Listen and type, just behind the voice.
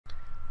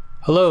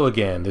Hello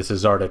again, this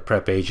is Art at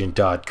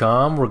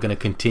PrepAgent.com. We're going to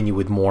continue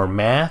with more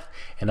math,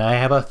 and I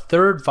have a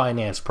third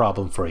finance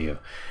problem for you.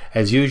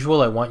 As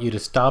usual, I want you to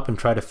stop and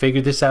try to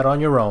figure this out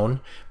on your own,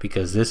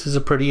 because this is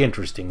a pretty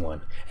interesting one,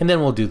 and then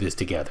we'll do this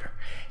together.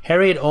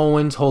 Harriet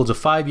Owens holds a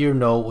 5-year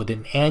note with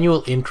an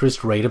annual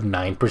interest rate of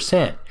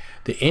 9%.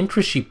 The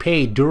interest she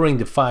paid during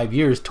the 5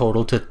 years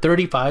totaled to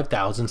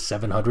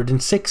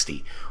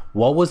 $35,760.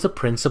 What was the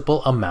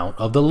principal amount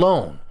of the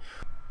loan?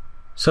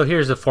 So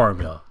here's the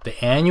formula. The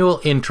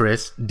annual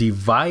interest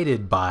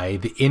divided by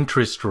the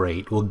interest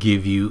rate will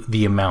give you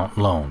the amount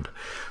loaned.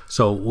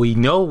 So we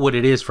know what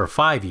it is for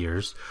 5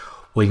 years.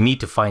 We need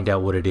to find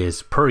out what it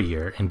is per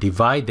year and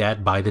divide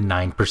that by the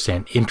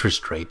 9%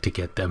 interest rate to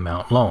get the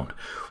amount loaned.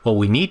 What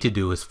we need to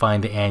do is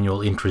find the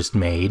annual interest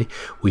made.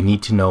 We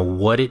need to know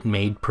what it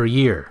made per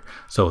year.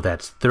 So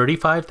that's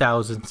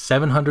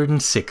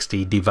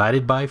 $35,760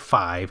 divided by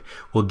 5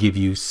 will give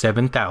you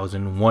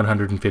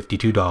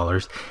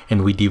 $7,152,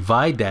 and we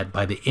divide that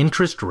by the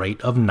interest rate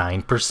of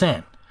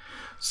 9%.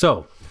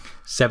 So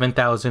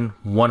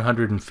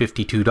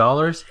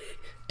 $7,152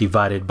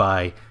 divided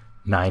by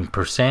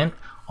 9%.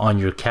 On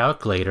your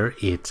calculator,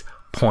 it's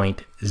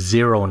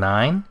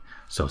 0.09.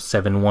 So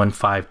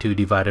 7152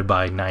 divided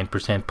by 9%,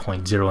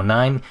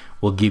 0.09,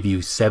 will give you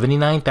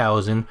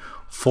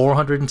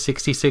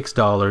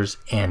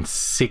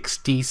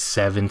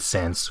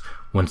 $79,466.67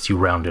 once you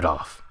round it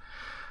off.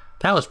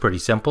 That was pretty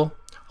simple.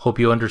 Hope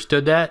you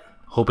understood that.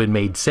 Hope it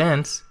made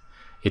sense.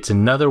 It's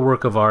another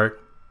work of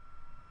art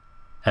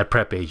at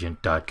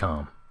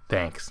PrepAgent.com.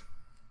 Thanks.